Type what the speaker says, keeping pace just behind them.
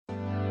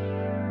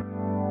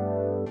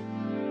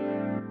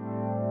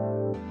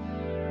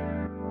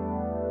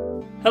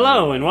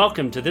Hello and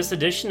welcome to this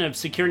edition of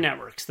Secure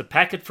Networks, the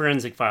Packet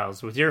Forensic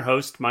Files, with your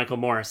host, Michael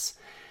Morris.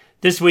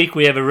 This week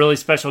we have a really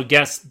special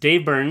guest,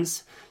 Dave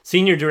Burns,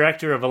 Senior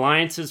Director of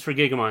Alliances for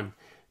Gigamon.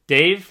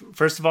 Dave,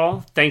 first of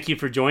all, thank you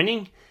for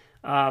joining.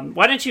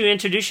 Why don't you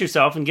introduce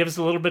yourself and give us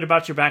a little bit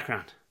about your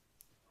background?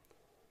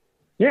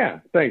 Yeah,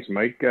 thanks,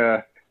 Mike.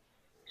 So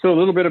a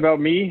little bit about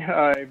me.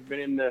 I've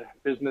been in the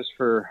business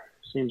for,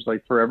 seems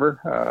like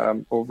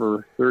forever,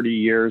 over 30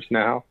 years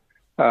now.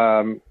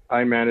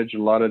 I manage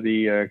a lot of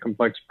the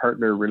complex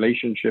partner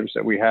relationships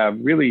that we have,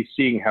 really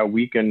seeing how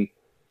we can,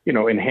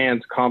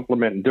 enhance,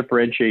 complement, and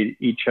differentiate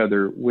each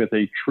other with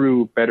a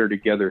true better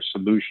together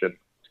solution.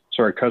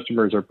 So our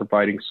customers are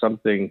providing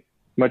something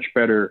much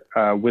better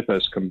with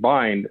us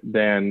combined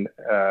than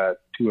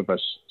two of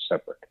us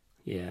separate.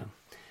 Yeah.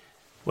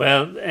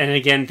 Well, and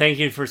again, thank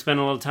you for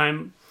spending a little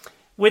time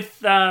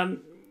with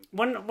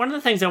one of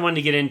the things I wanted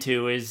to get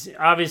into is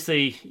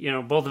obviously,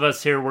 both of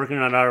us here working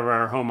out of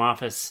our home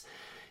office.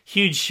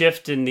 Huge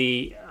shift in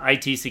the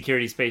IT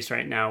security space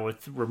right now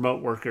with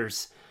remote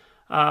workers.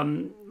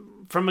 From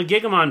a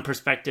Gigamon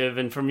perspective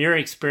and from your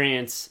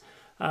experience,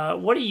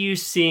 what are you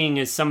seeing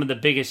as some of the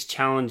biggest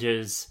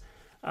challenges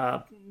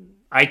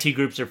IT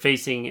groups are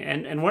facing,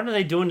 and what are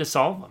they doing to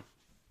solve them?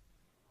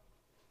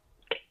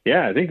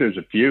 Yeah, I think there's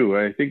a few.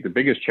 I think the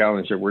biggest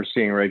challenge that we're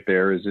seeing right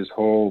there is this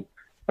whole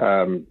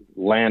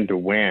LAN to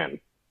WAN.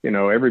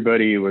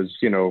 Everybody was,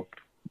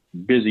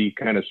 busy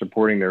kind of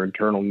supporting their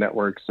internal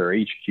networks, their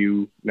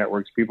HQ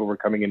networks. People were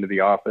coming into the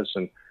office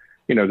and,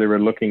 they were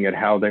looking at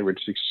how they were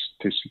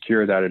to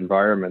secure that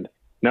environment.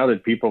 Now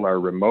that people are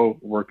remote,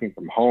 working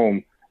from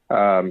home,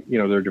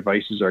 their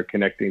devices are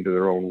connecting to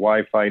their own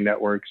Wi-Fi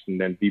networks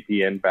and then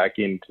VPN back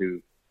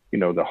into,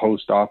 the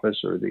host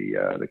office or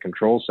the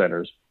control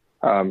centers.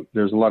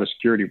 There's a lot of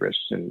security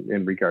risks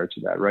in regards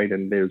to that, right?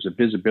 And there's a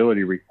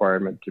visibility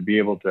requirement to be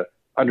able to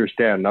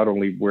understand not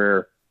only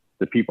where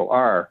the people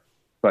are,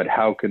 but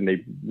how can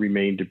they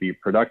remain to be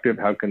productive?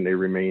 How can they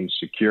remain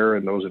secure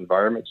in those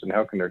environments? And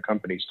how can their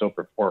company still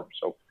perform?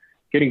 So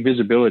getting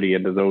visibility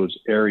into those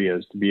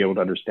areas to be able to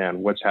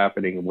understand what's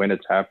happening, when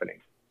it's happening,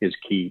 is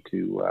key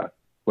to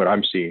what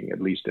I'm seeing, at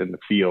least in the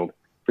field,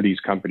 for these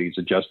companies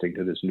adjusting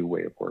to this new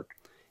way of work.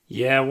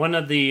 Yeah, one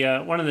of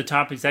the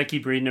topics I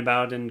keep reading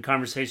about in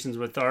conversations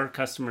with our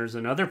customers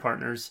and other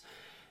partners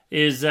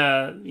is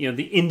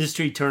the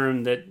industry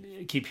term that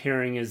I keep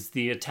hearing is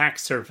the attack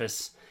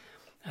surface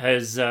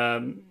has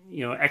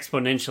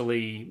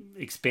exponentially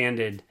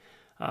expanded,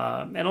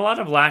 and a lot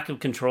of lack of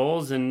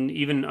controls and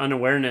even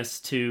unawareness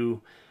to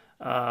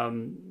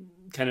kind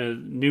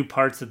of new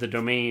parts of the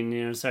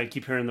domain. So I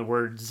keep hearing the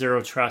word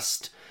zero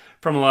trust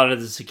from a lot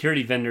of the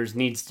security vendors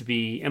needs to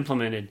be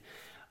implemented.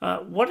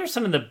 What are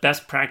some of the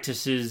best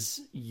practices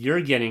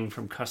you're getting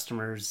from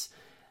customers,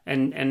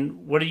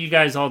 and what are you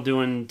guys all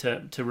doing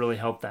to really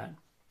help that?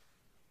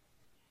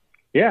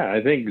 Yeah,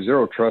 I think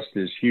zero trust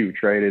is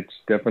huge, right? It's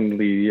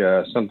definitely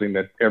something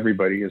that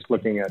everybody is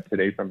looking at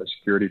today from a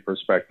security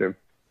perspective.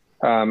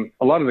 A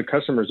lot of the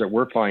customers that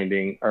we're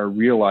finding are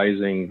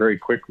realizing very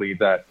quickly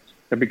that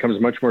it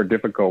becomes much more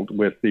difficult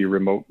with the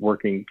remote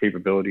working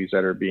capabilities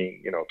that are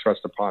being,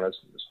 thrust upon us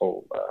in this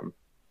whole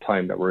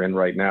time that we're in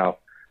right now.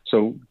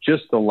 So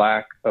just the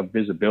lack of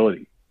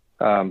visibility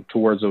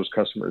towards those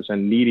customers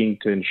and needing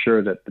to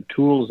ensure that the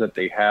tools that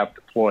they have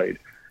deployed,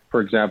 for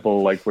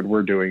example, like what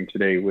we're doing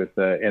today with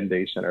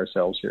Endace and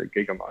ourselves here at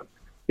Gigamon,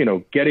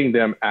 getting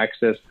them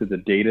access to the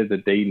data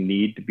that they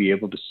need to be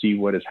able to see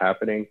what is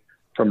happening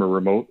from a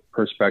remote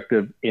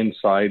perspective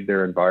inside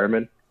their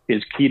environment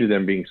is key to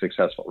them being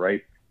successful,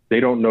 right? They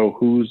don't know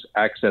who's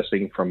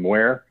accessing from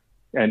where,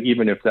 and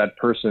even if that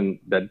person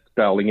that's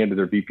dialing into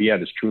their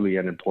VPN is truly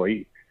an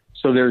employee.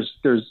 So there's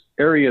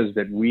areas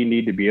that we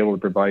need to be able to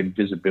provide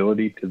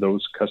visibility to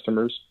those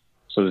customers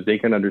so that they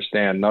can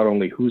understand not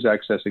only who's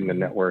accessing the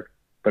network,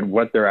 but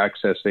what they're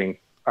accessing,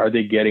 are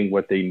they getting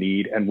what they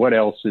need, and what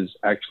else is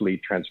actually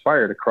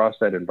transpired across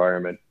that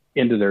environment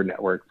into their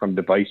network from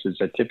devices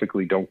that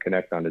typically don't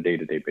connect on a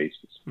day-to-day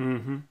basis.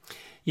 Mm-hmm.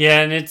 Yeah,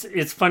 and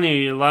it's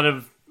funny. A lot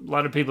of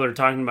people are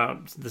talking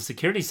about the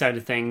security side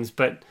of things,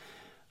 but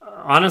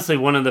honestly,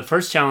 one of the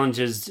first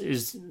challenges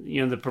is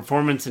the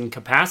performance and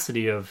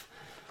capacity of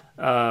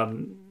a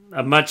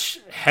much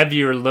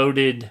heavier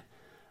loaded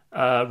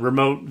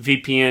remote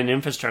VPN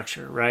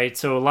infrastructure, right?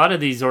 So a lot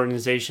of these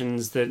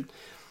organizations that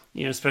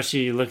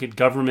especially you look at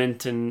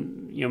government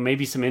and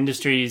maybe some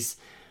industries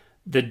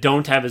that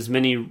don't have as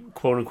many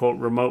quote unquote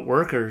remote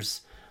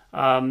workers,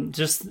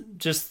 just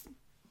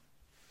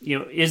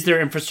is their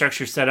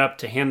infrastructure set up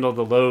to handle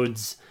the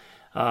loads,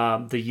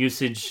 the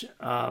usage,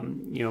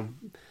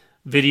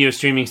 video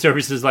streaming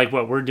services like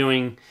what we're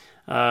doing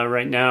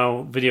right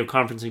now, video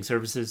conferencing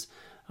services.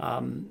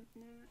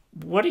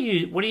 What are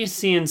you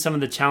seeing some of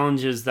the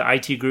challenges the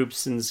IT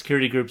groups and the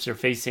security groups are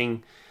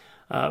facing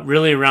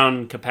really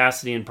around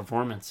capacity and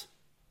performance?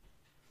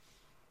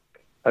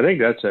 I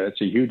think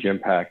it's a huge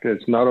impact.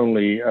 It's not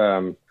only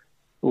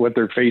what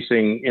they're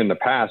facing in the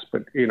past,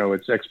 but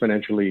it's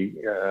exponentially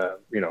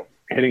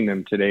hitting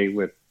them today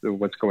with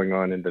what's going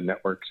on in the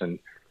networks and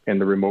and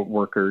the remote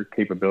worker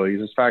capabilities.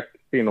 In fact,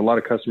 a lot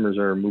of customers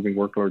are moving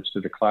workloads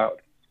to the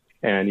cloud,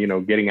 and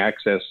getting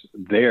access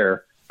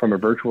there from a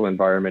virtual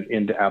environment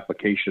into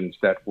applications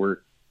that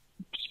were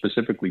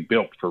specifically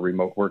built for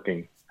remote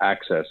working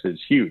access is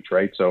huge,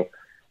 right? So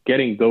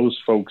getting those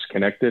folks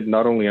connected,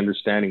 not only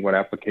understanding what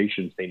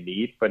applications they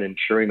need, but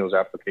ensuring those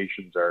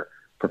applications are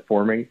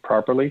performing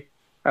properly.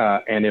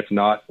 And if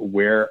not,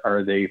 where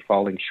are they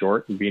falling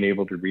short, and being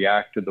able to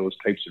react to those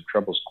types of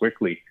troubles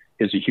quickly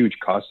is a huge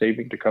cost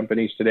saving to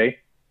companies today,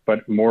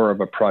 but more of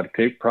a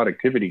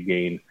productivity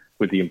gain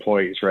with the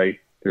employees, right?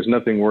 There's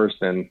nothing worse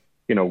than,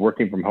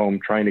 working from home,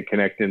 trying to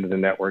connect into the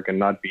network and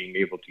not being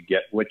able to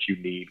get what you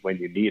need when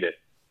you need it.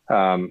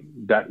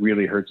 That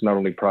really hurts not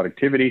only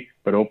productivity,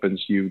 but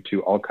opens you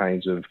to all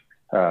kinds of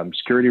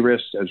security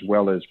risks as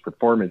well as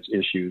performance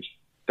issues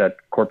that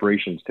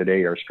corporations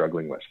today are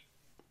struggling with.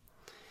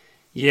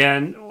 Yeah,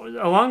 and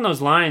along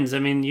those lines, I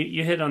mean,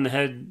 you hit on the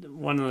head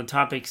one of the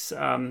topics,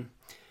 that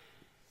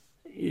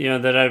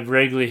I've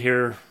regularly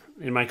hear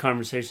in my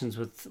conversations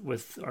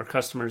with our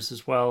customers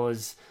as well,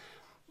 is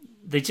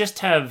they just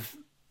have,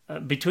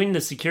 between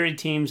the security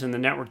teams and the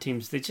network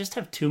teams, they just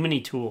have too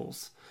many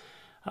tools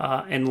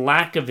and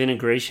lack of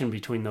integration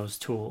between those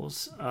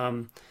tools.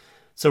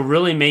 So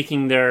really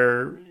making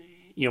their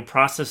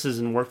processes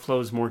and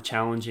workflows more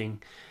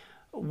challenging.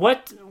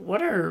 What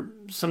are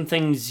some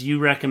things you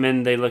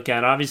recommend they look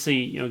at?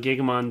 Obviously,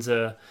 Gigamon's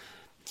a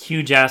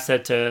huge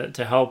asset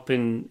to help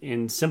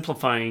in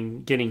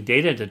simplifying getting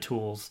data to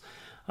tools.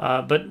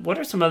 But what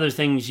are some other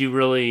things you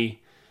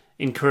really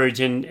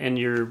encourage and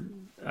your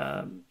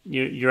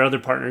other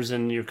partners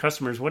and your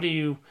customers? What do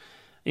you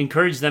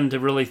encourage them to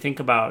really think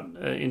about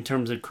in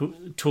terms of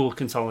tool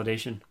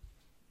consolidation?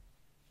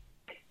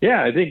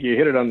 Yeah, I think you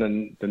hit it on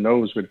the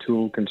nose with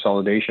tool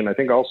consolidation. I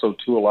think also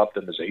tool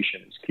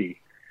optimization is key.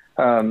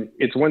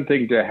 It's one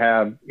thing to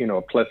have,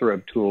 a plethora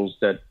of tools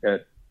that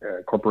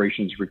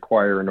corporations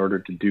require in order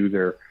to do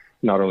their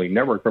not only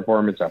network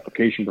performance,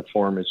 application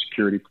performance,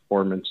 security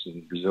performance,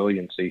 and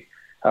resiliency.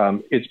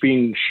 It's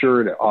being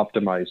sure to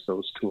optimize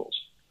those tools.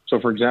 So,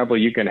 for example,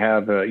 you can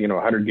have a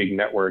 100 gig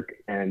network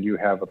and you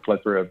have a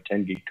plethora of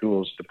 10 gig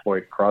tools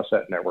deployed across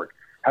that network.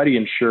 How do you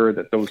ensure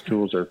that those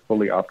tools are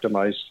fully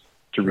optimized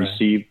to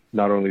receive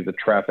not only the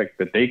traffic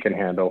that they can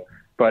handle,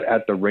 but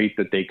at the rate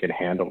that they can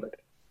handle it?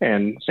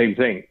 And same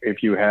thing,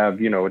 if you have,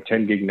 a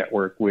 10 gig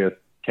network with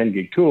 10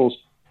 gig tools,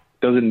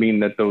 doesn't mean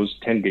that those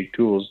 10 gig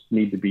tools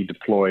need to be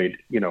deployed,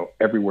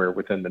 everywhere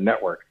within the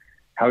network.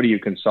 How do you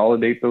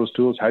consolidate those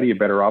tools? How do you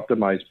better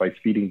optimize by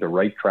feeding the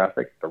right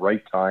traffic, the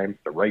right time,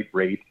 the right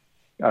rate,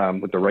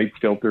 with the right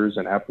filters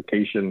and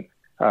application,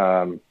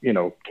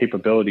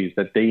 capabilities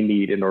that they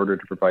need in order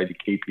to provide the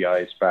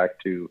KPIs back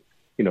to,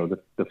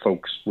 the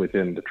folks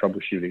within the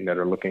troubleshooting that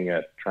are looking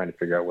at trying to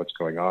figure out what's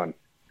going on.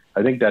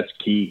 I think that's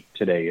key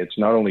today. It's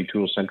not only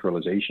tool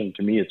centralization.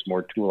 To me, it's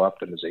more tool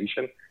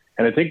optimization.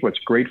 And I think what's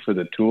great for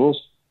the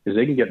tools is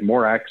they can get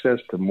more access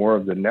to more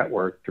of the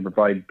network to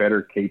provide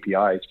better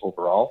KPIs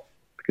overall,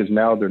 because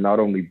now they're not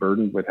only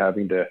burdened with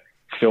having to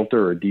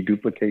filter or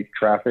deduplicate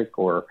traffic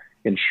or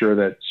ensure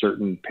that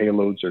certain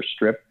payloads are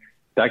stripped.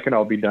 That can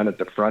all be done at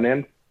the front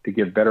end to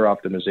give better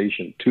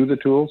optimization to the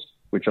tools,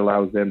 which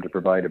allows them to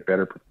provide a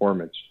better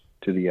performance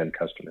to the end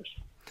customers.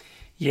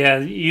 Yeah,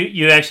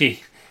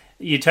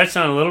 you touched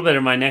on a little bit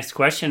of my next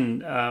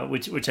question,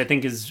 which I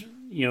think is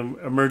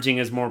emerging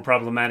as more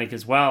problematic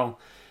as well.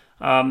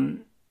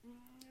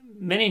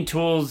 Many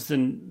tools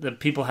that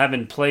people have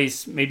in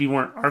place maybe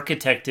weren't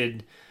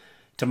architected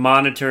to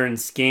monitor and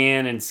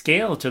scan and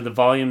scale to the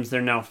volumes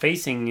they're now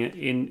facing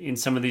in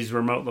some of these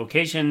remote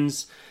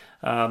locations,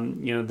 the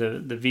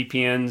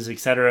VPNs,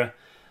 etc.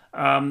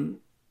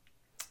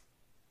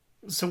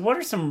 So what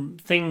are some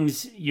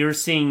things you're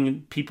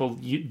seeing people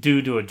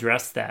do to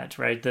address that,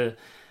 right?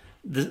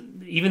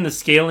 Even the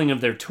scaling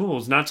of their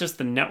tools, not just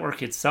the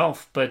network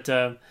itself, but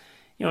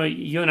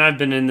you and I have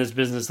been in this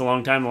business a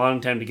long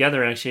time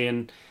together, actually,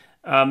 and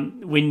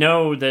we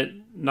know that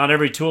not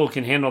every tool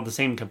can handle the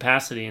same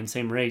capacity and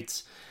same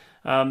rates.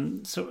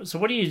 So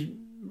what do you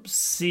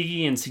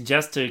see and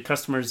suggest to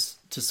customers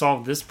to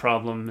solve this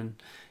problem,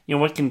 and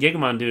what can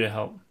Gigamon do to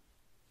help?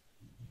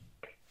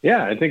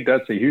 Yeah, I think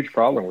that's a huge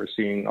problem we're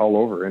seeing all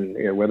over,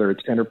 and whether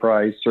it's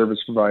enterprise, service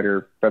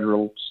provider,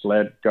 federal,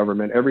 SLED,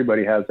 government,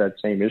 everybody has that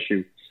same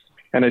issue.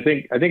 And I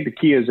think the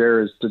key is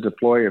to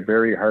deploy a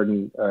very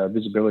hardened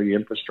visibility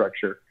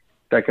infrastructure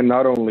that can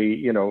not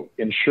only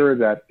ensure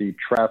that the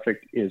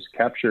traffic is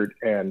captured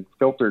and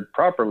filtered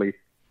properly,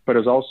 but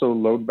is also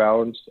load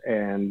balanced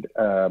and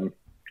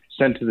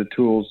sent to the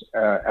tools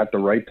at the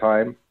right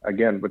time,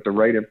 again with the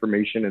right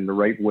information and the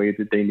right way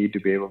that they need to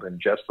be able to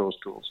ingest those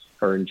tools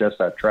or ingest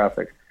that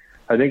traffic.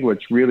 I think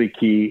what's really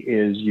key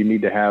is you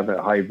need to have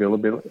a high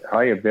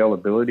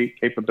availability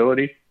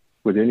capability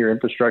within your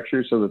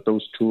infrastructure so that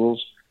those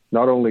tools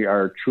not only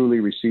are truly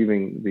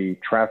receiving the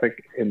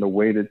traffic in the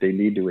way that they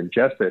need to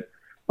ingest it,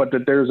 but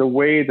that there's a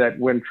way that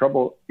when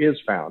trouble is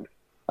found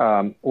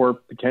or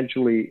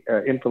potentially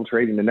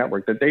infiltrating the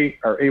network, that they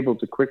are able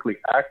to quickly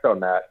act on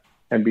that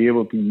and be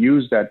able to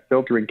use that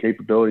filtering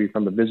capability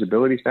from the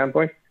visibility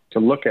standpoint to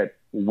look at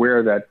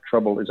where that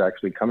trouble is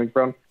actually coming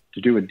from,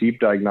 to do a deep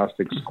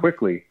diagnostics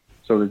quickly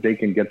so that they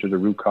can get to the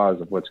root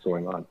cause of what's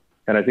going on.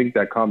 And I think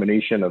that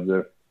combination of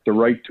the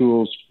right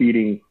tools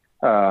feeding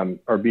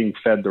or being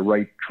fed the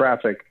right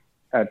traffic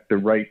at the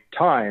right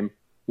time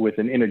with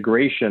an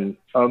integration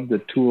of the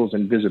tools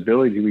and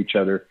visibility to each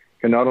other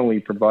can not only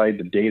provide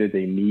the data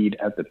they need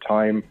at the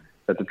time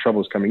that the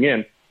trouble is coming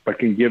in, but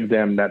can give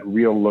them that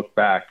real look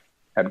back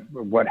at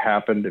what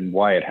happened and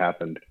why it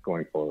happened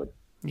going forward.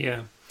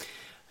 Yeah.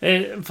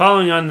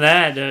 Following on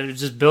that,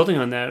 just building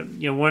on that,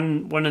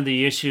 one of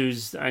the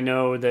issues I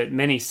know that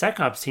many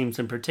SecOps teams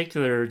in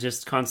particular are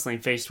just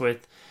constantly faced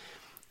with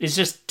is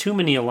just too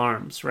many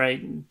alarms,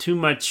 right? Too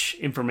much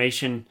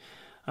information.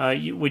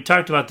 We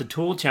talked about the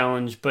tool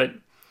challenge, but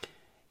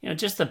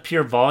just the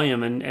pure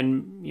volume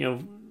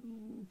and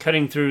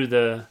cutting through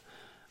the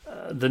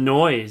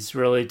noise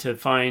really to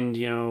find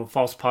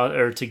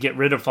or to get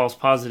rid of false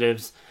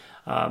positives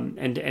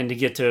and to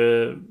get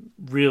to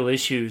real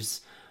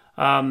issues.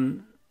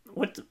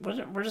 What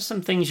are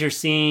some things you're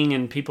seeing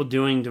and people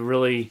doing to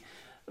really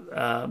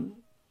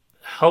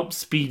help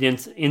speed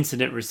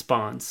incident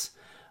response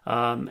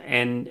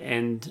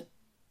and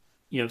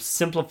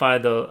simplify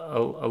the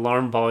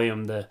alarm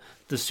volume, the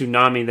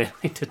tsunami they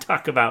like to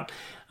talk about?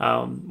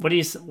 What are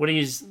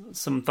you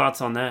some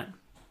thoughts on that?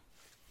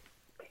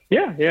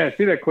 Yeah, I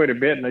see that quite a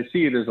bit, and I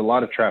see there's a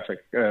lot of traffic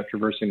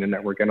traversing the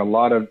network, and a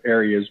lot of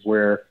areas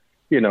where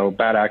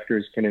bad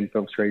actors can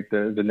infiltrate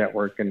the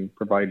network and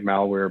provide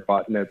malware,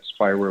 botnets,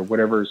 spyware,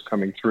 whatever is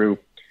coming through.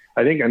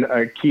 I think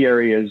a key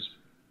area is,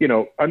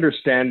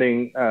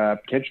 understanding,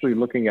 potentially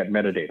looking at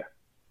metadata.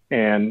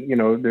 And,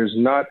 there's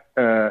not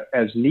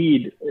as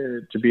need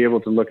to be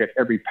able to look at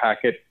every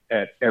packet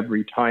at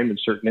every time in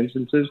certain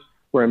instances,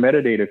 where a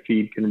metadata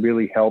feed can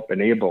really help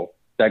enable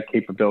that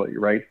capability,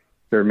 right?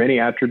 There are many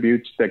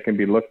attributes that can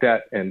be looked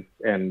at and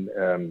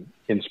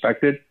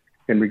inspected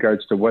in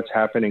regards to what's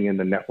happening in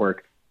the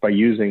network by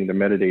using the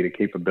metadata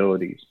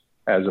capabilities,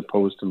 as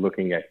opposed to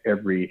looking at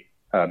every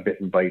bit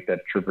and byte that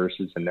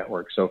traverses the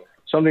network. So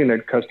something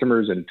that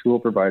customers and tool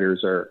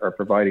providers are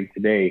providing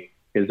today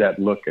is that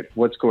look at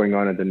what's going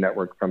on in the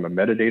network from a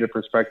metadata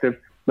perspective.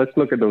 Let's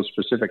look at those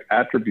specific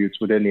attributes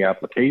within the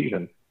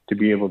application to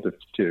be able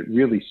to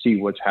really see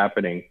what's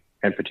happening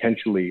and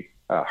potentially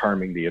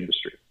harming the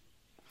industry.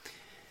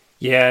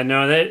 Yeah,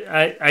 no,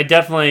 I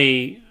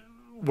definitely,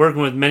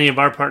 working with many of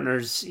our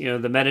partners,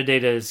 the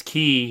metadata is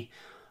key.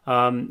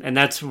 And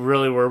that's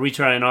really where we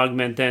try and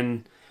augment.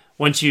 Then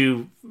once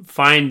you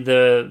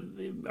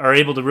are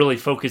able to really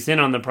focus in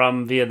on the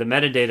problem via the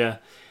metadata,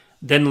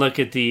 then look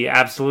at the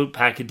absolute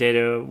packet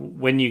data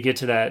when you get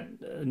to that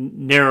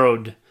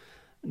narrowed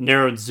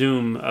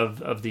zoom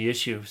of the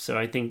issue. So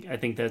I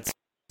think that's,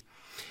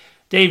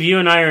 Dave, you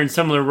and I are in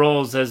similar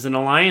roles as an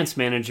alliance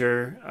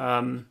manager.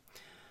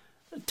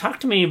 Talk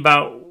to me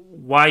about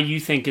why you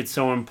think it's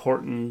so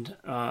important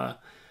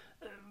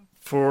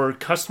for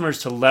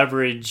customers to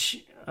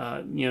leverage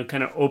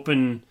kind of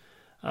open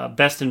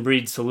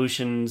best-in-breed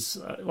solutions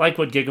like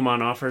what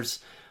Gigamon offers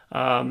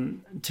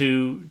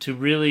to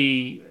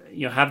really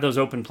have those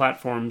open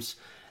platforms,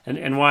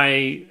 and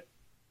why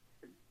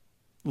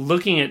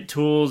looking at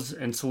tools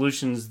and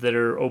solutions that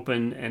are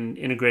open and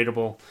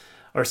integratable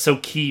are so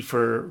key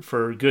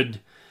for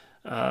good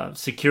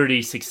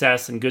security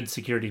success and good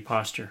security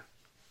posture.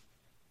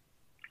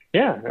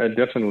 Yeah,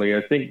 definitely.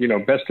 I think,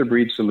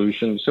 best-of-breed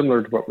solutions,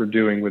 similar to what we're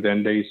doing with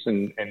Endace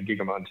and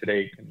Gigamon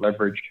today, can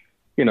leverage,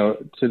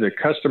 to the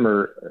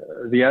customer,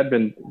 the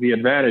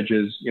advantage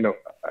is,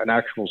 an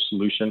actual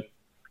solution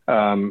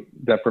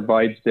that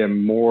provides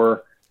them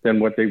more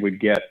than what they would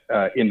get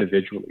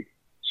individually.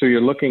 So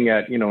you're looking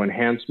at,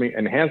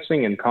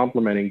 enhancing and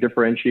complementing,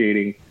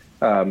 differentiating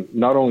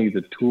not only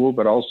the tool,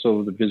 but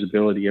also the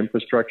visibility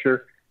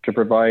infrastructure to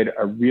provide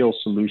a real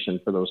solution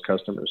for those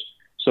customers.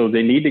 So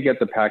they need to get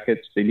the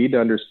packets. They need to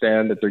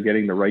understand that they're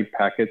getting the right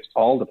packets,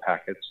 all the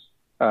packets,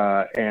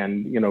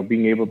 and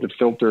being able to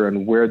filter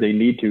and where they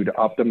need to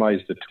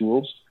optimize the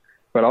tools.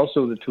 But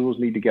also the tools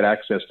need to get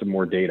access to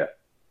more data.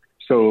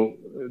 So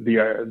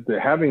the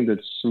having the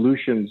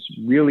solutions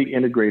really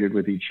integrated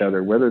with each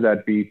other, whether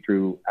that be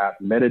through app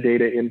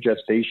metadata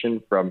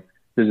ingestion from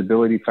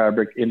Visibility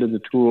Fabric into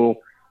the tool,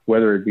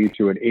 whether it be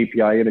through an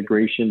API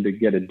integration to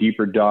get a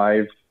deeper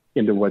dive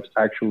into what's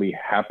actually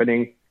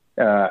happening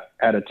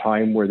at a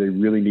time where they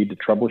really need to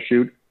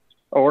troubleshoot,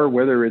 or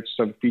whether it's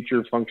some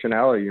feature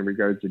functionality in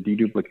regards to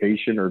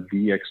deduplication or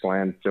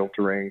VXLAN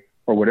filtering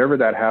or whatever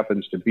that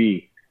happens to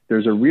be.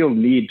 There's a real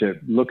need to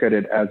look at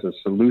it as a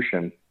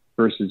solution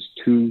versus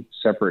two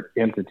separate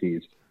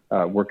entities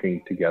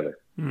working together.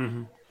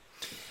 Mm-hmm.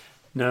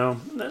 No,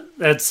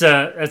 that's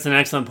an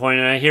excellent point,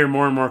 and I hear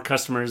more and more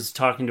customers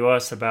talking to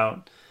us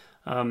about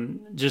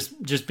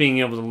just being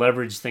able to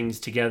leverage things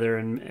together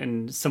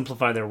and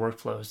simplify their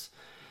workflows.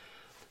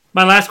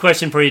 My last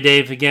question for you,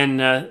 Dave. Again,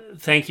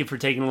 thank you for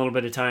taking a little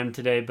bit of time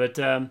today. But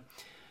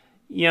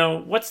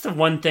what's the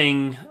one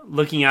thing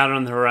looking out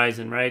on the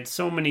horizon, right?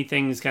 So many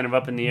things kind of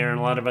up in the air and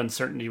a lot of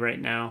uncertainty right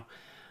now.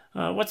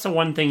 What's the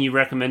one thing you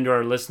recommend to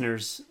our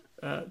listeners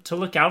to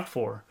look out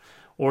for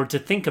or to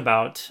think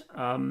about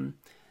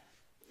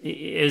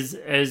as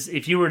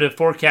if you were to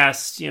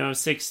forecast,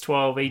 6,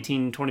 12,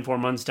 18, 24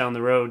 months down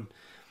the road,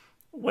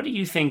 what do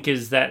you think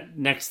is that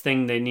next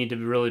thing they need to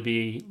really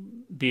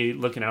be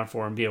looking out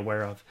for and be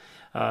aware of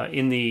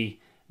in the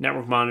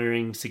network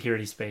monitoring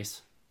security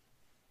space?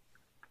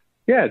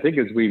 Yeah, I think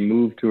as we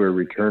move to a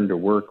return to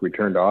work,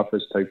 return to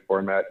office type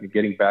format and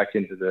getting back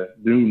into the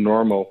new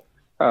normal,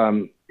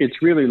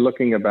 it's really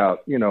looking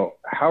about,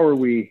 how are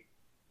we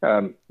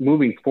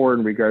moving forward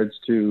in regards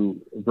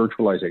to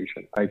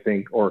virtualization, I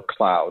think, or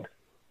cloud,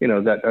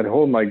 that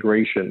whole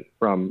migration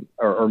from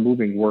or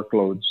moving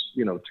workloads,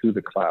 to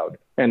the cloud.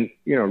 And,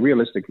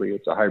 realistically,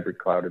 it's a hybrid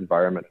cloud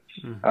environment.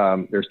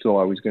 There's still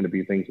always going to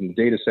be things in the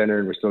data center,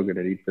 and we're still going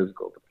to need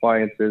physical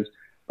appliances.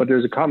 But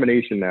there's a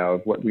combination now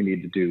of what we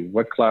need to do.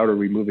 What cloud are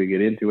we moving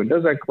it into? And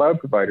does that cloud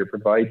provider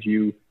provide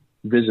you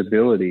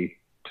visibility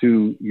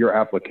to your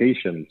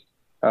applications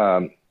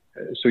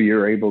so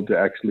you're able to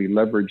actually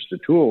leverage the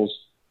tools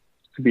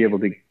to be able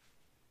to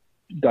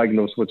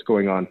diagnose what's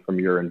going on from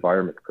your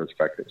environment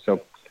perspective?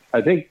 So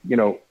I think,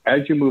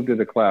 as you move to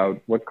the cloud,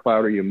 what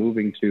cloud are you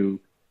moving to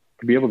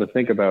be able to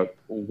think about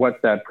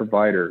what that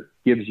provider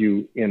gives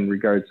you in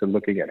regards to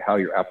looking at how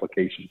your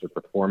applications are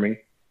performing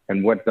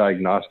and what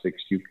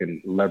diagnostics you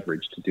can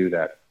leverage to do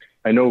that.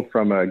 I know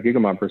from a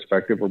Gigamon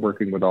perspective, we're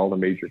working with all the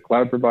major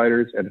cloud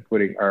providers and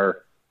putting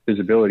our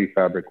visibility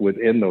fabric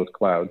within those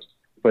clouds,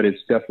 but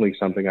it's definitely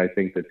something I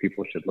think that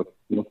people should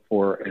look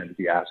for and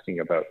be asking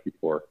about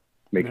before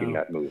making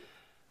that move.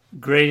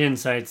 Great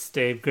insights,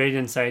 Dave. Great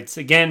insights.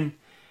 Again,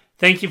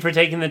 thank you for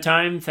taking the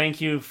time.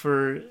 Thank you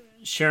for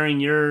sharing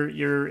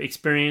your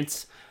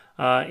experience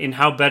in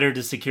how better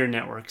to secure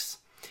networks.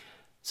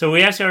 So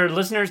we ask our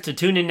listeners to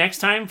tune in next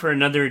time for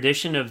another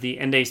edition of the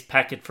Endace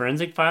Packet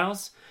Forensic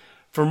Files.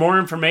 For more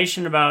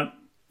information about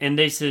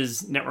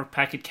Endace's network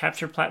packet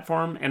capture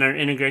platform and our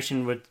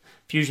integration with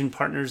Fusion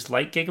partners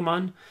like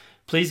Gigamon,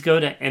 please go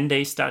to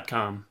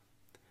endace.com.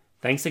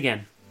 Thanks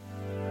again.